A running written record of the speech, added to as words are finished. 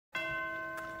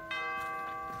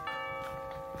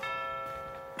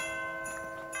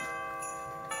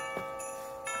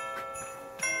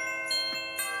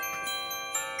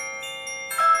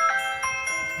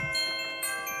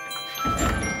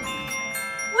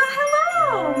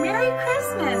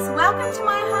Christmas. Welcome to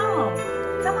my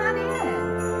home. Come on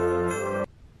in.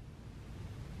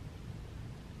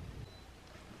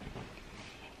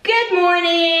 Good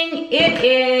morning. It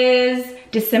is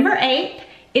December 8th.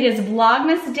 It is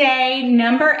Vlogmas day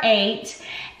number 8,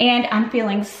 and I'm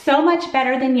feeling so much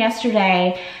better than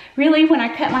yesterday. Really, when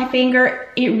I cut my finger,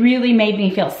 it really made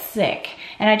me feel sick.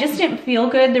 And I just didn't feel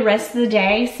good the rest of the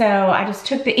day, so I just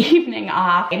took the evening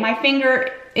off. And my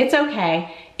finger, it's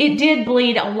okay. It did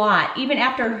bleed a lot. Even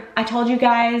after I told you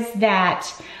guys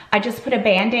that I just put a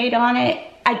Band-Aid on it,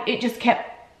 it just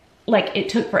kept, like, it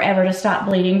took forever to stop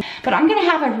bleeding. But I'm gonna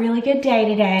have a really good day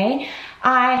today.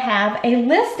 I have a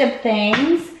list of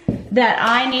things that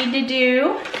I need to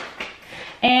do.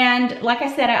 And like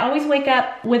I said, I always wake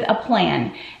up with a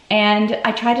plan. And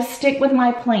I try to stick with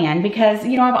my plan because,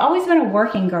 you know, I've always been a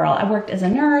working girl. I worked as a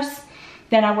nurse,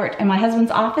 then I worked in my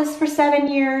husband's office for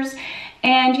 7 years.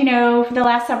 And, you know, for the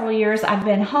last several years, I've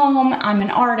been home. I'm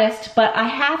an artist, but I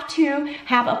have to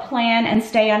have a plan and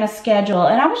stay on a schedule.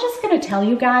 And I was just gonna tell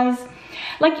you guys,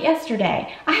 like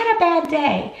yesterday, I had a bad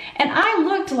day and I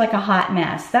looked like a hot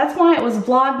mess. That's why it was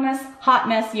Vlogmas, hot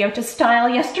mess, Yota style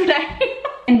yesterday.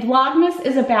 And Vlogmas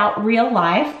is about real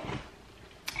life.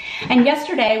 And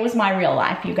yesterday was my real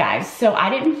life, you guys. So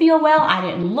I didn't feel well, I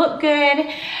didn't look good.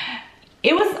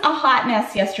 It was a hot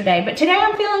mess yesterday, but today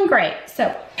I'm feeling great.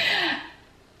 So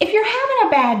if you're having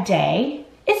a bad day,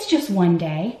 it's just one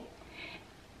day.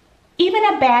 Even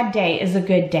a bad day is a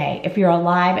good day if you're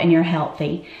alive and you're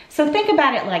healthy. So think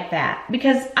about it like that.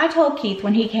 Because I told Keith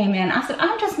when he came in, I said,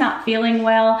 I'm just not feeling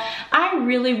well. I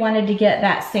really wanted to get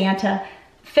that Santa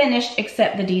finished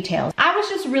except the details. I was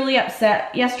just really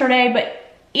upset yesterday, but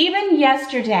even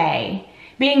yesterday,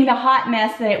 being the hot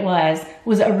mess that it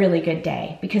was a really good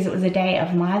day because it was a day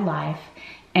of my life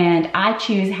and I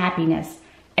choose happiness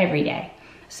every day.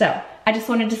 So I just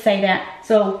wanted to say that.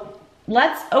 So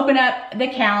let's open up the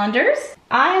calendars.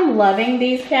 I am loving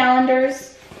these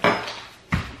calendars.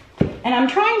 And I'm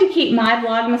trying to keep my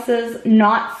Vlogmases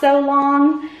not so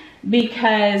long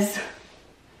because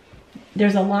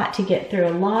there's a lot to get through.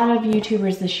 A lot of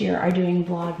YouTubers this year are doing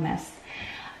Vlogmas.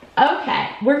 Okay,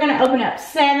 we're gonna open up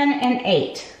 7 and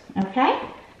 8, okay?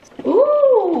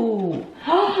 Ooh,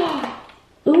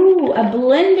 ooh, a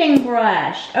blending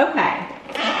brush. Okay,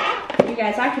 you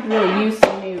guys, I could really use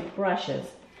some new brushes.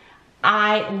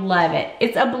 I love it.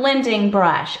 It's a blending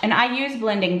brush, and I use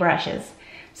blending brushes.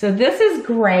 So this is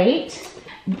great.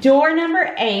 Door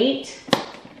number 8.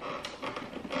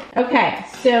 Okay,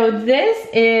 so this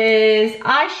is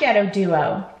eyeshadow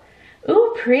duo.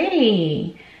 Ooh,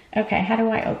 pretty. Okay, how do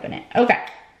I open it? Okay,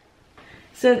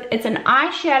 so it's an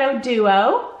eyeshadow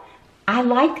duo. I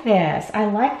like this. I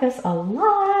like this a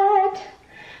lot.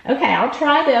 Okay, I'll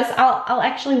try this. I'll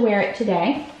actually wear it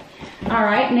today. All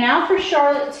right, now for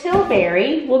Charlotte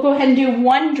Tilbury, we'll go ahead and do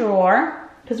one drawer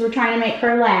because we're trying to make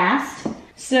her last.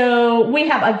 So we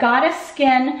have a Goddess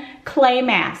Skin clay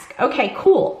mask. Okay,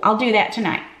 cool. I'll do that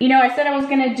tonight. You know, I said I was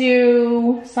gonna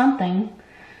do something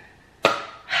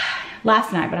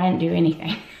last night, but I didn't do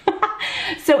anything.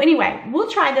 So anyway, we'll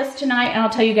try this tonight and I'll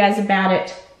tell you guys about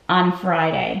it on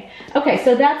Friday. Okay,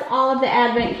 so that's all of the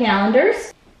advent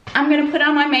calendars. I'm gonna put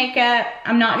on my makeup.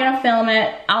 I'm not gonna film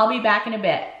it. I'll be back in a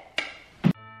bit.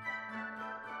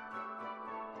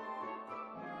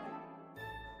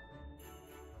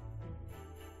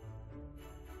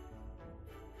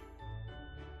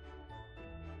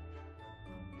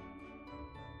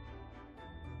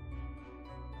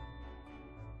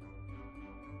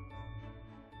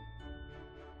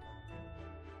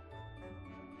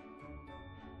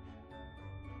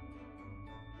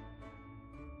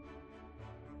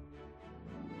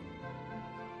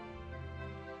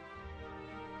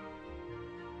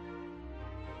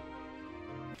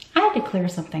 I had to clear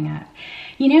something up.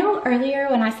 You know, earlier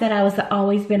when I said I was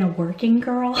always been a working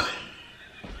girl,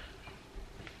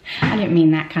 I didn't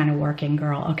mean that kind of working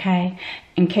girl, okay?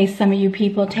 In case some of you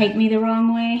people take me the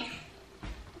wrong way.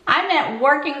 I meant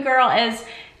working girl as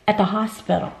at the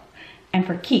hospital and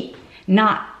for keep,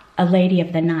 not a lady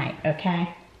of the night,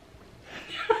 okay?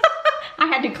 I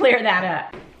had to clear that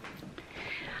up.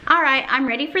 All right, I'm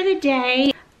ready for the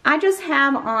day. I just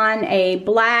have on a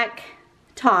black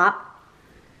top.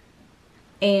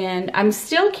 And I'm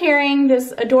still carrying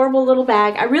this adorable little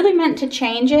bag. I really meant to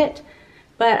change it,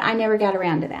 but I never got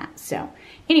around to that. So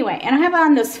anyway, and I have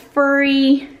on this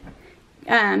furry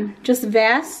just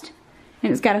vest,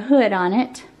 and it's got a hood on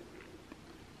it.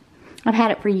 I've had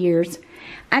it for years.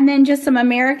 And then just some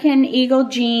American Eagle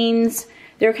jeans.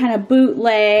 They're kind of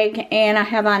bootleg, and I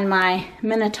have on my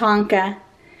Minnetonka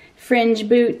fringe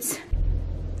boots.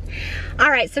 All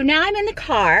right, so now I'm in the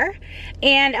car,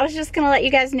 and I was just gonna let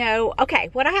you guys know, okay,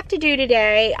 what I have to do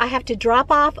today, I have to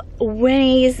drop off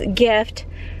Winnie's gift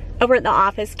over at the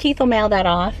office. Keith will mail that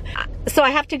off. So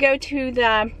I have to go to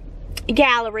the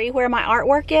gallery where my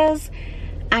artwork is.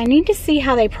 I need to see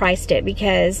how they priced it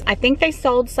because I think they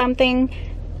sold something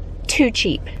too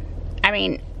cheap. I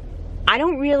mean, I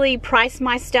don't really price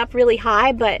my stuff really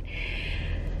high, but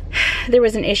there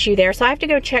was an issue there. So I have to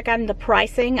go check on the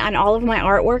pricing on all of my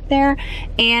artwork there.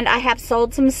 And I have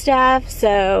sold some stuff,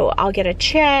 so I'll get a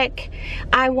check.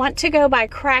 I want to go by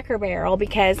Cracker Barrel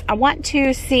because I want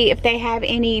to see if they have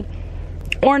any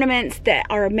ornaments that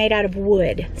are made out of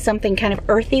wood. Something kind of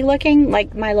earthy looking,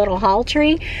 like my little hall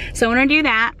tree. So I'm gonna do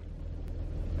that.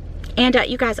 And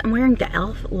you guys, I'm wearing the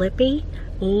elf lippy.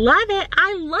 Love it.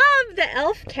 I love the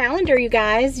elf calendar, you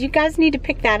guys. You guys need to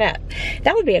pick that up.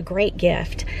 That would be a great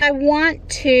gift. I want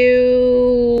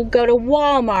to go to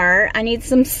Walmart. I need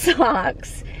some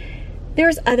socks.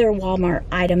 There's other Walmart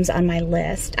items on my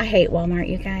list. I hate Walmart,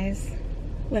 you guys,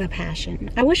 with a passion.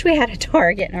 I wish we had a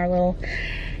Target in our little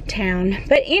town.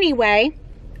 But anyway,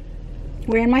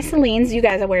 wearing my Celine's. You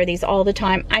guys, I wear these all the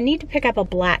time. I need to pick up a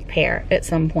black pair at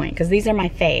some point because these are my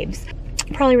faves.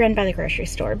 Probably run by the grocery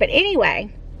store. But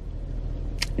anyway,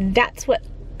 that's what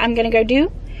I'm gonna go do.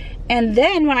 And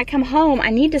then when I come home,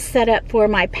 I need to set up for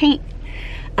my paint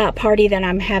party that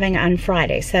I'm having on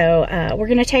Friday. So we're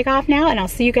gonna take off now, and I'll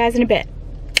see you guys in a bit.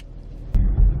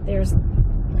 There's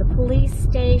the police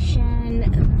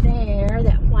station there,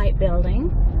 that white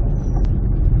building.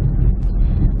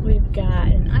 We've got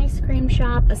an ice cream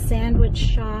shop, a sandwich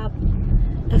shop,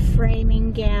 a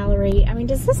framing gallery. I mean,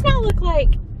 does this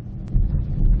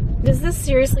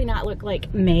seriously not look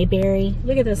like Mayberry?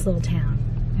 Look at this little town.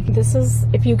 This is,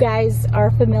 if you guys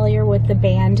are familiar with the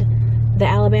band, the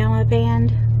Alabama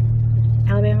band,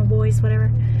 Alabama Boys,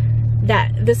 whatever,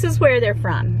 this is where they're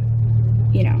from,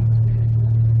 you know.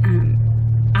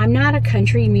 I'm not a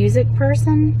country music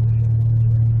person.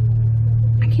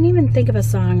 I can't even think of a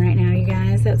song right now, you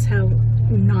guys. That's how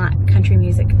not country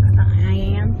music I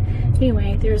am.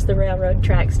 Anyway, there's the railroad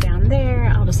tracks down there.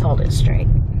 I'll just hold it straight.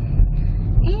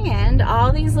 And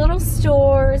all these little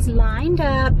stores lined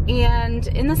up, and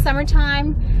in the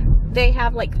summertime they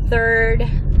have like third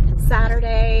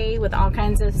Saturday with all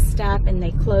kinds of stuff, and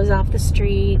they close off the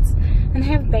streets, and they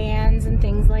have bands and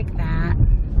things like that.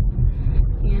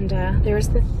 And there's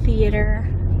the theater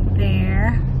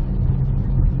there,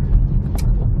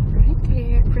 right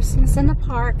there. Christmas in the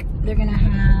Park they're gonna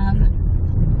have,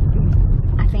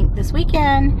 I think, this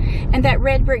weekend. And that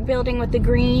red brick building with the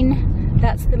green,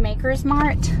 that's the Maker's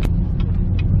Mart.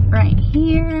 Right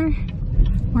here,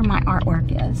 where my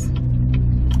artwork is.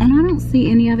 And I don't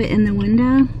see any of it in the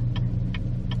window,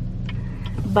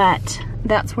 but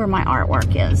that's where my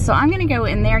artwork is. So I'm gonna go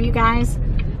in there, you guys,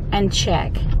 and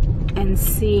check and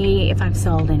see if I've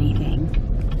sold anything.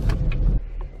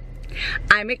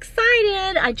 I'm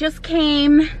excited. I just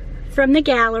came from the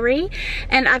gallery,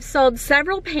 and I've sold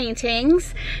several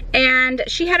paintings, and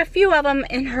she had a few of them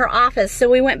in her office, so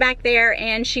we went back there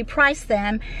and she priced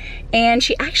them, and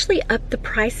she actually upped the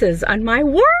prices on my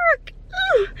work.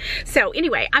 Ooh. So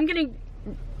anyway, I'm gonna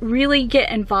really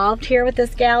get involved here with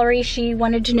this gallery. She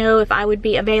wanted to know if I would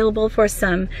be available for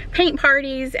some paint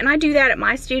parties, and I do that at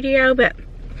my studio, but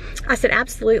I said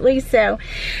absolutely. So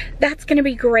that's gonna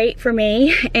be great for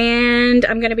me, and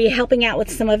I'm gonna be helping out with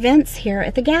some events here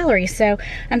at the gallery. So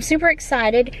I'm super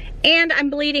excited, and I'm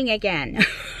bleeding again.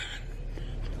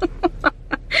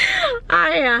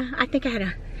 I think I had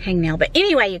a hangnail, but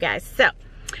anyway, you guys, so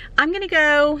I'm gonna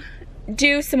go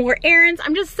do some more errands.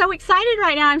 I'm just so excited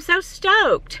right now. I'm so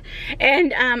stoked.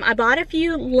 And I bought a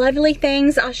few lovely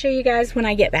things. I'll show you guys when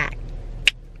I get back.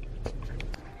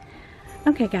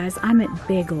 Okay guys, I'm at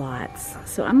Big Lots.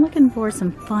 So I'm looking for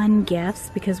some fun gifts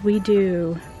because we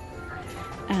do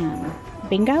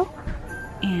bingo.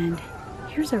 And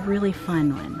here's a really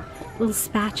fun one. Little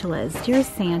spatulas. Dear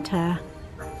Santa,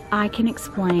 I can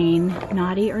explain,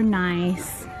 naughty or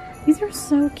nice. These are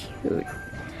so cute.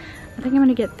 I think I'm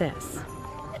gonna get this.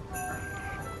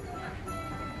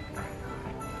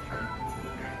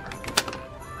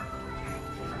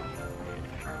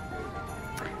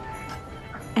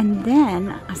 And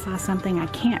then I saw something I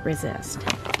can't resist.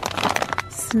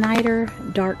 Snyder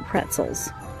dark pretzels.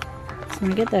 So I'm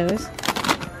gonna get those.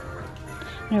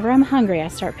 Whenever I'm hungry, I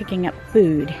start picking up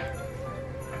food.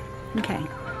 Okay.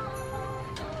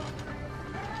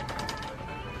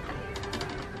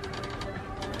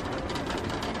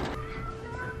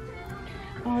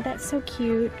 Oh, that's so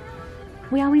cute.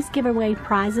 We always give away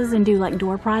prizes and do like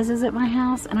door prizes at my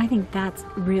house, and I think that's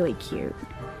really cute.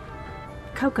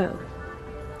 Cocoa.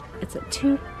 It's a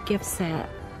 2 gift set.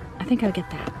 I think I'll get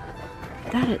that.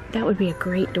 That would be a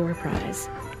great door prize.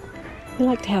 We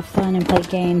like to have fun and play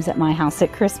games at my house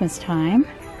at Christmas time.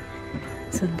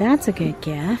 So that's a good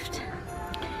gift.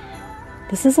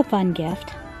 This is a fun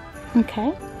gift.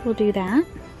 Okay, we'll do that.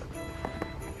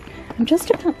 I'm just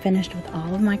about finished with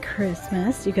all of my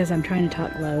Christmas. You guys, I'm trying to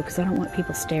talk low because I don't want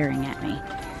people staring at me.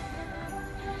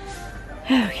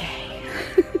 Okay.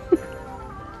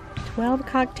 12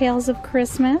 cocktails of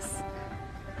Christmas.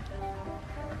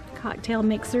 Cocktail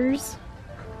mixers.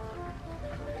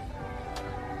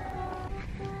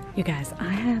 You guys, I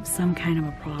have some kind of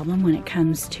a problem when it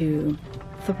comes to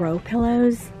throw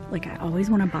pillows. Like, I always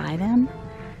want to buy them.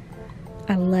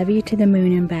 I love you to the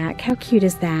moon and back. How cute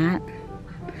is that?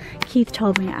 Keith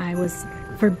told me I was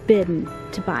forbidden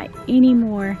to buy any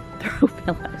more throw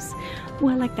pillows. Oh,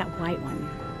 I like that white one.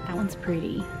 That one's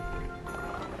pretty.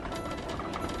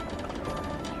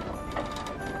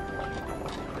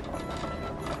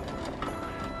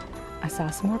 I saw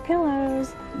some more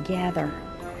pillows. Gather.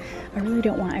 I really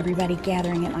don't want everybody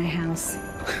gathering at my house.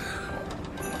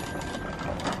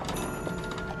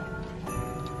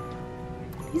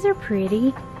 These are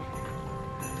pretty.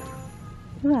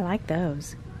 Ooh, I like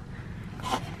those.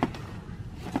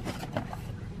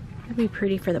 That'd be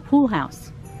pretty for the pool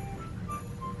house.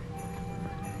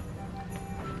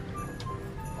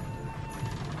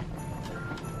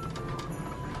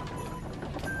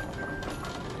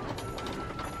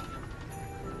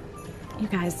 You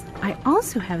guys, I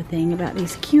also have a thing about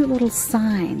these cute little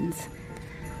signs.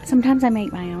 Sometimes I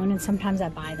make my own and sometimes I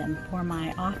buy them for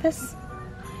my office.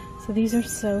 So these are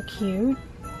so cute.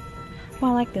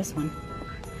 Well, I like this one.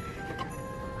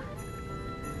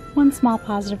 One small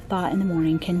positive thought in the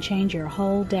morning can change your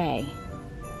whole day.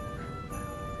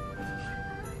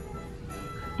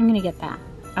 I'm gonna get that.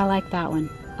 I like that one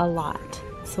a lot.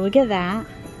 So we'll get that.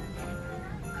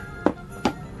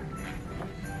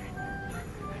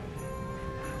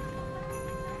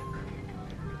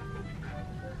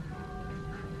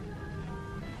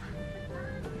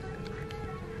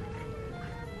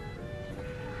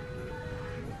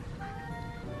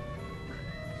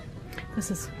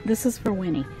 This is for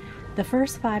Winnie. The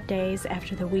first 5 days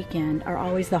after the weekend are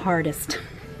always the hardest.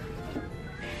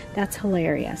 That's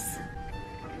hilarious.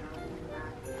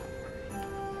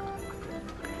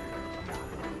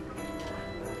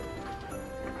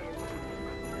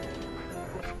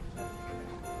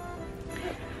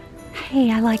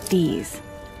 Hey, I like these.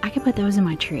 I could put those in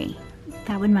my tree.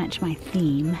 That would match my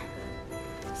theme.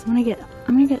 So I'm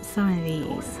gonna get some of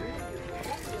these.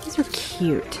 These are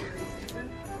cute.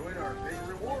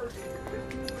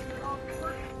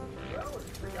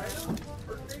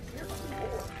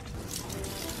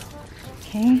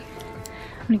 Okay,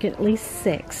 I'm gonna get at least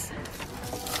 6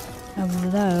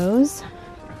 of those.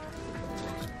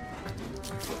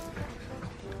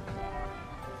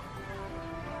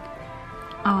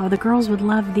 Oh, the girls would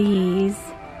love these.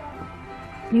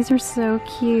 These are so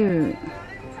cute.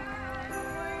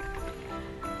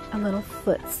 A little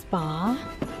foot spa.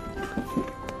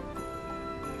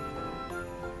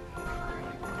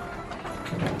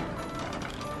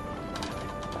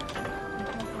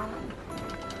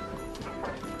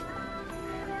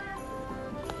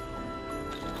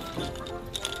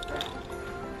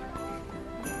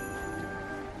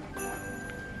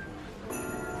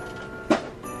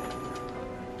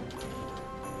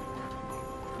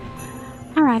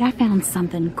 Alright, I found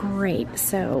something great.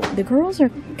 So the girls are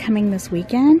coming this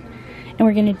weekend and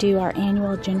we're going to do our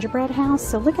annual gingerbread house.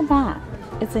 So look at that.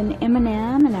 It's an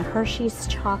M&M and a Hershey's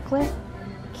chocolate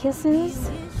kisses.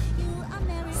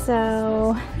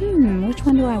 So, which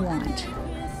one do I want?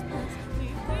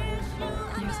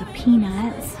 There's a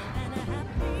peanuts.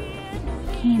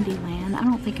 Candyland. I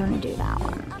don't think I'm going to do that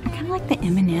one. I kind of like the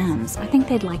M&Ms. I think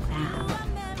they'd like that.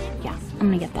 Yeah, I'm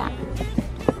going to get that.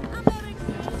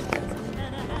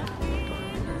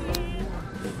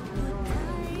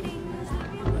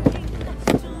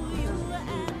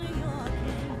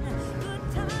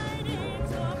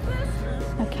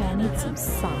 Okay, I need some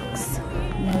socks.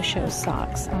 No-show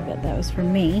socks. I'll get those for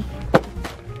me.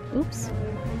 Oops.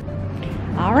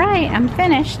 All right, I'm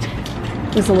finished.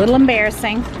 It was a little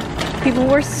embarrassing. People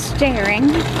were staring.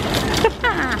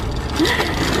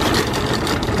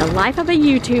 The life of a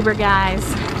YouTuber, guys.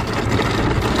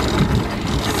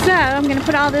 So, I'm going to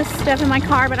put all this stuff in my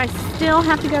car, but I still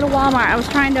have to go to Walmart. I was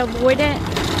trying to avoid it,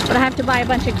 but I have to buy a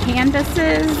bunch of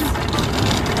canvases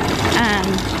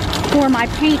for my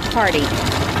paint party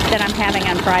that I'm having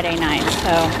on Friday night.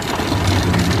 So,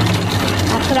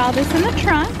 I'll put all this in the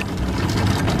trunk.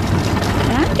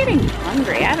 And I'm getting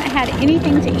hungry. I haven't had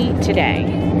anything to eat today.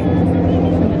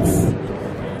 It's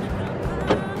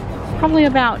probably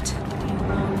about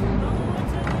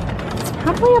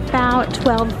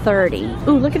 12:30.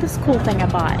 Ooh, look at this cool thing I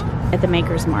bought at the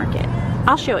Maker's Market.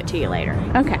 I'll show it to you later.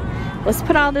 Okay, let's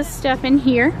put all this stuff in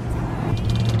here.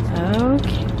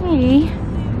 Okay.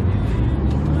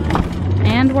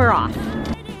 And we're off.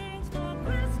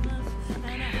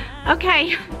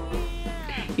 Okay,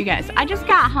 you guys, I just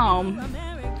got home.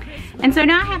 And so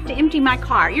now I have to empty my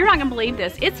car. You're not gonna believe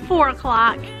this. It's 4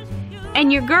 o'clock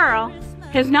and your girl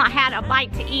has not had a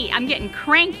bite to eat. I'm getting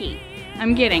cranky.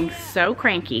 I'm getting so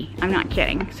cranky. I'm not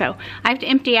kidding. So I have to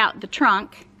empty out the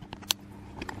trunk.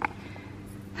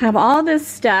 Have all this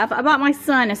stuff. I bought my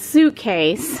son a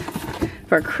suitcase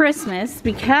for Christmas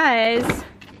because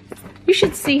you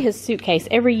should see his suitcase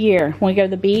every year when we go to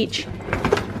the beach.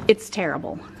 It's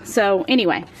terrible. So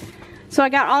anyway, so I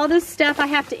got all this stuff I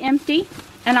have to empty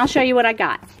and I'll show you what I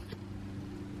got.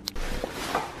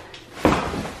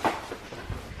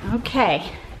 Okay.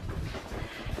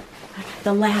 I got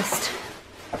the last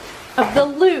of the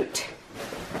loot.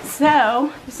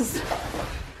 So, this is,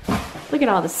 look at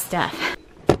all this stuff.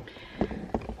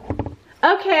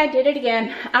 Okay, I did it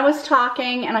again. I was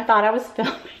talking and I thought I was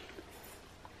filming.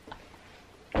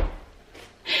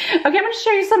 Okay, I'm going to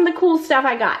show you some of the cool stuff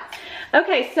I got.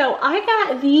 Okay, so I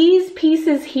got these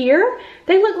pieces here.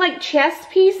 They look like chest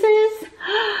pieces.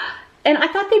 And I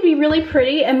thought they'd be really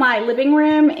pretty in my living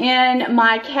room in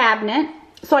my cabinet.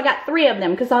 So I got 3 of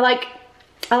them because I like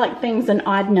things in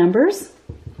odd numbers.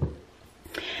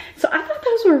 So I thought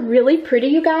those were really pretty,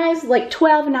 you guys, like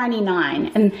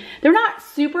 $12.99. And they're not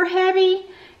super heavy,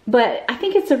 but I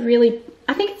think it's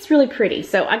really pretty.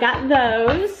 So I got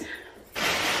those.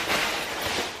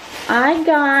 I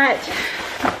got,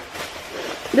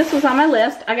 this was on my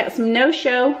list. I got some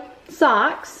no-show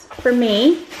socks for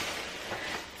me.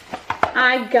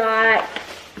 I got,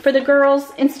 for the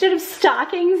girls, instead of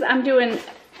stockings, I'm doing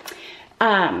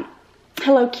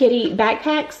Hello Kitty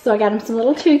backpacks. So I got them some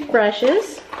little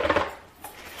toothbrushes.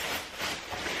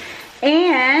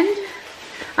 And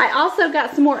I also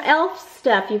got some more e.l.f.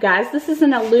 stuff, you guys. This is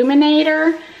an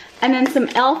illuminator and then some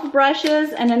e.l.f.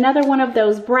 brushes and another one of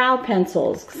those brow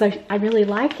pencils because I really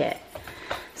like it.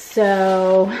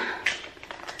 So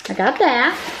I got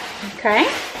that. Okay.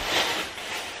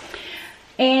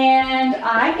 And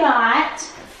I got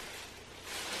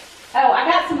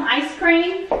some ice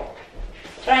cream,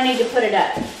 but I need to put it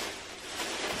up.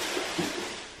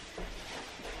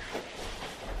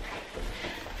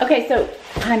 Okay, so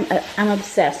I'm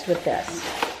obsessed with this.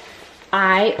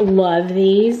 I love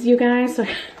these, you guys. So,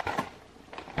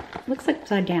 looks like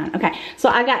upside down. Okay, so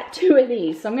I got 2 of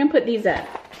these, so I'm gonna put these up.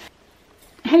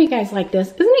 How do you guys like this?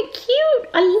 Isn't it cute?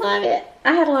 I love it.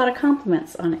 I had a lot of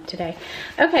compliments on it today.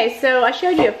 Okay, so I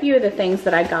showed you a few of the things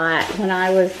that I got when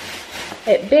I was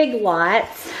at Big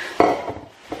Lots.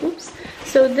 Oops.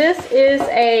 So this is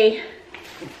a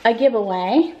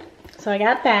giveaway. So I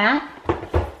got that.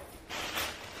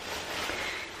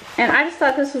 And I just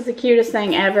thought this was the cutest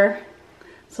thing ever.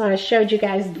 So I showed you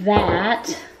guys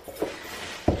that.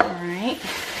 All right.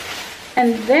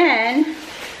 And then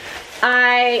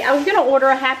I was gonna order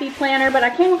a happy planner, but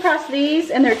I came across these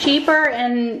and they're cheaper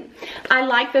and I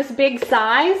like this big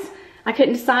size. I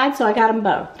couldn't decide, so I got them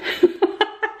both.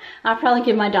 I'll probably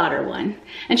give my daughter one.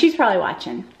 And she's probably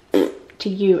watching. To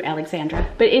you, Alexandra.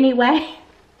 But anyway,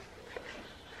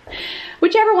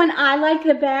 whichever one I like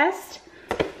the best.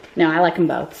 No, I like them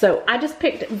both. So I just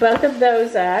picked both of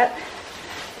those up.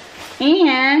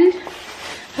 And,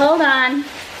 hold on.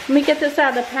 Let me get this out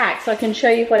of the pack so I can show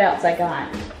you what else I got.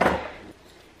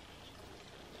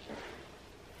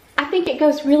 I think it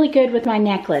goes really good with my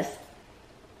necklace.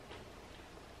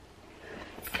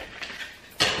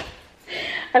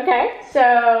 Okay,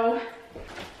 so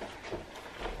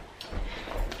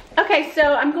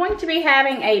I'm going to be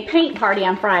having a paint party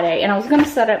on Friday, and I was going to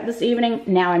set up this evening.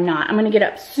 Now I'm not. I'm going to get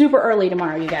up super early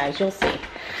tomorrow, you guys. You'll see.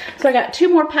 So I got 2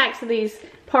 more packs of these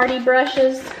party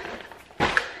brushes,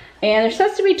 and there's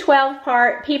supposed to be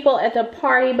 12 people at the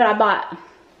party, but I bought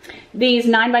these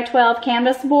 9x12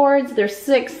 canvas boards. There's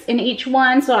 6 in each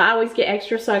one, so I always get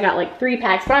extra, so I got like 3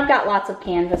 packs, but I've got lots of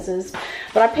canvases.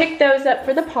 But I picked those up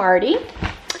for the party.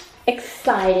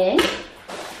 Exciting.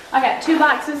 I got 2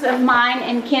 boxes of mine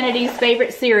and Kennedy's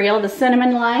favorite cereal, the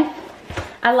Cinnamon Life.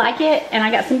 I like it, and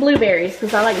I got some blueberries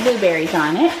because I like blueberries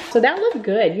on it. So that looked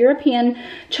good. European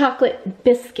chocolate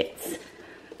biscuits.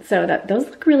 So those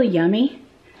look really yummy.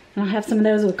 And I'll have some of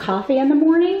those with coffee in the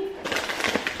morning.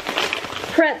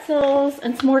 Pretzels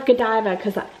and some more Godiva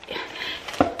because I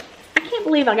can't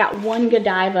believe I got 1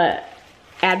 Godiva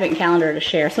advent calendar to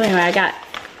share. So anyway, I got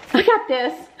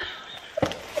this.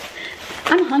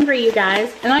 I'm hungry, you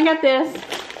guys. And I got this.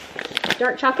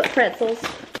 dark chocolate pretzels.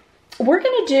 We're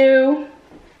gonna do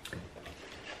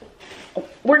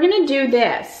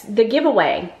this, the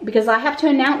giveaway, because I have to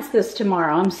announce this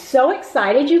tomorrow. I'm so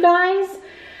excited, you guys.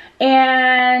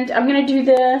 And I'm gonna do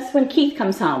this when Keith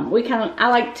comes home. I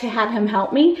like to have him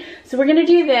help me. So we're gonna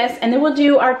do this, and then we'll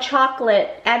do our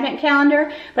chocolate advent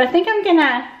calendar. But I think I'm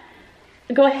gonna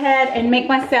go ahead and make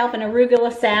myself an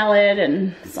arugula salad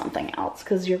and something else,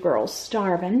 because your girl's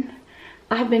starving.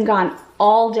 I've been gone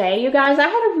all day, you guys. I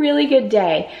had a really good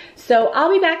day. So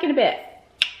I'll be back in a bit.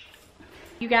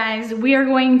 You guys, we are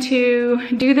going to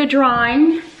do the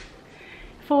drawing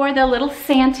for the little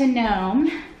Santa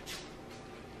gnome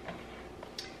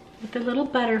with the little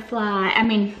butterfly. I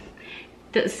mean,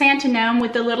 the Santa gnome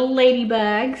with the little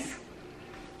ladybugs.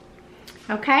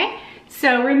 Okay,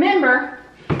 so remember,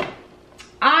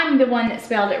 I'm the one that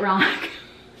spelled it wrong.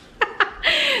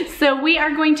 So we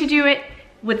are going to do it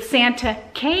with Santa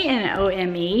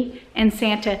K-N-O-M-E and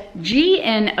Santa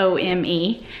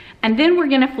G-N-O-M-E. And then we're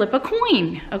gonna flip a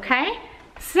coin, okay?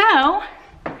 So,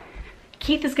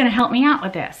 Keith is gonna help me out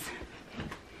with this.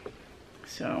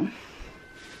 So.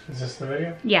 Is this the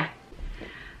video? Yeah.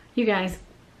 You guys,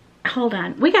 hold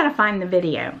on. We gotta find the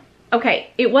video.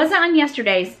 Okay, it wasn't on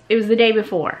yesterday's, it was the day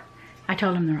before. I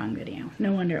told him the wrong video.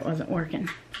 No wonder it wasn't working.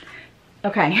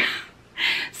 Okay.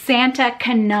 Santa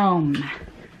Knome.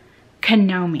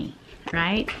 Gnome,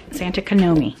 right? Santa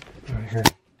Knome. Right here.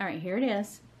 All right, here it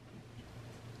is.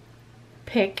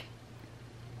 Pick.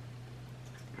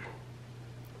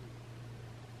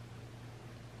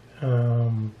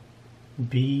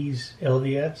 B's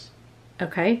LVS.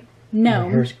 Okay.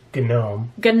 Gnome. Here's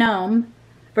Gnome. Gnome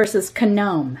versus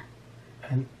Knome.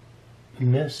 And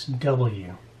Miss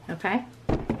W. Okay.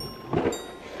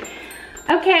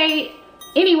 Okay.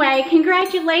 Anyway,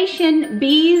 congratulations,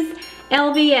 B's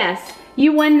LVS.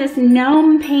 You won this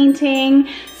gnome painting,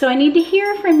 so I need to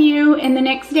hear from you in the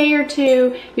next day or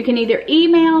two. You can either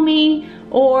email me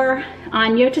or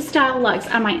on YotaStyle Lux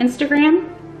on my Instagram.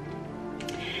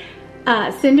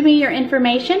 Send me your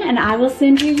information and I will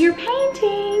send you your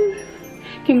painting.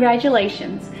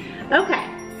 Congratulations. Okay,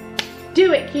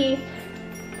 do it, Keith.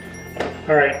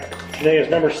 All right, today is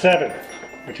number 7,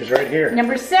 which is right here.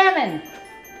 Number 7.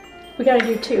 We gotta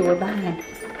do 2, we're behind.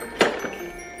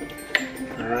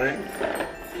 All right,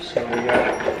 so we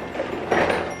got,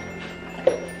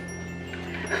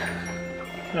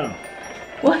 oh.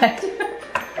 What?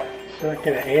 It's like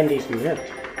an Andes mint.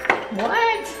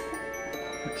 What?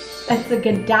 It's the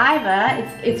Godiva.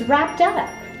 It's wrapped up.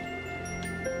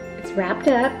 It's wrapped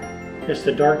up. It's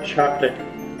the dark chocolate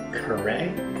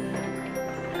carré.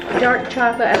 Dark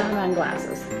chocolate. I don't have on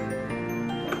glasses.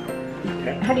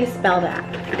 Okay. How do you spell that?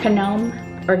 Gnome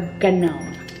or Gnome?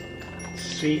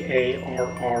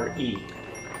 C-A-R-R-E.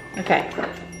 Okay.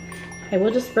 Okay,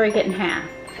 we'll just break it in half.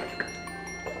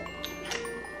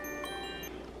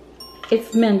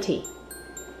 It's minty.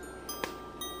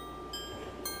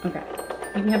 Okay.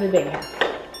 You can have the big half.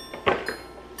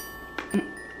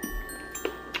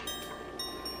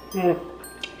 It's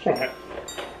all right.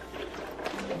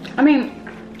 I mean,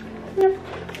 yeah,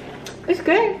 it's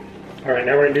good. All right,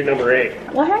 now we're gonna do number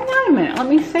 8. Well, hang on a minute. Let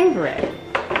me savor it.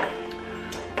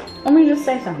 Let me just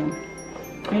say something.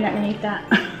 You're not gonna eat that?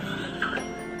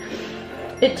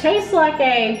 It tastes like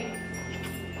a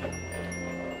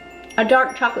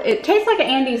dark chocolate. It tastes like an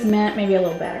Andes mint, maybe a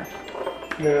little better.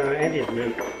 No, Andes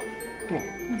mint.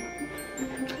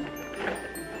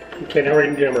 Okay, now we're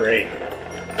gonna do number 8.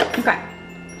 Okay.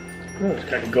 Oh, it's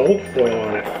got gold foil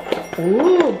on it.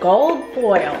 Ooh, gold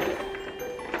foil.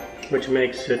 Which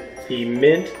makes it the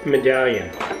mint medallion.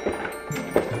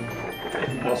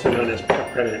 Also known as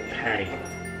President Patty.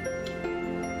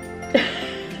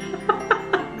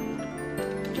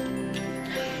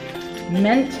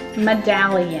 Mint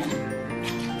medallion.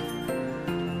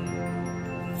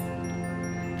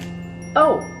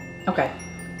 Oh, okay.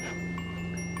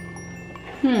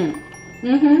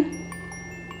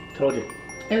 Told you.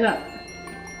 Is that?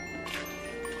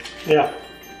 Yeah.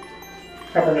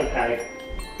 Peppermint patty.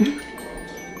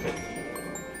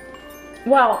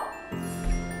 Well,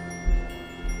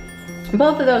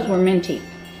 both of those were minty.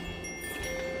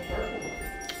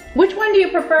 Which one do you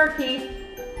prefer, Keith?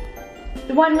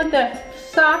 The one with the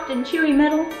soft and chewy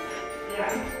middle?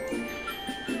 Yeah.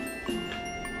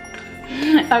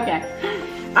 Okay.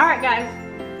 All right, guys.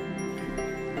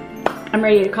 I'm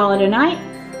ready to call it a night.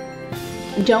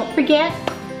 Don't forget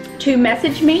to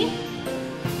message me,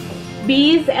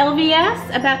 B's LVS,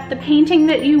 about the painting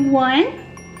that you won,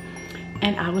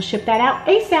 and I will ship that out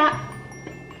ASAP.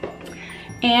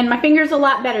 And my finger's a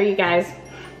lot better, you guys.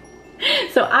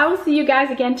 So I will see you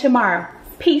guys again tomorrow.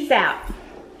 Peace out.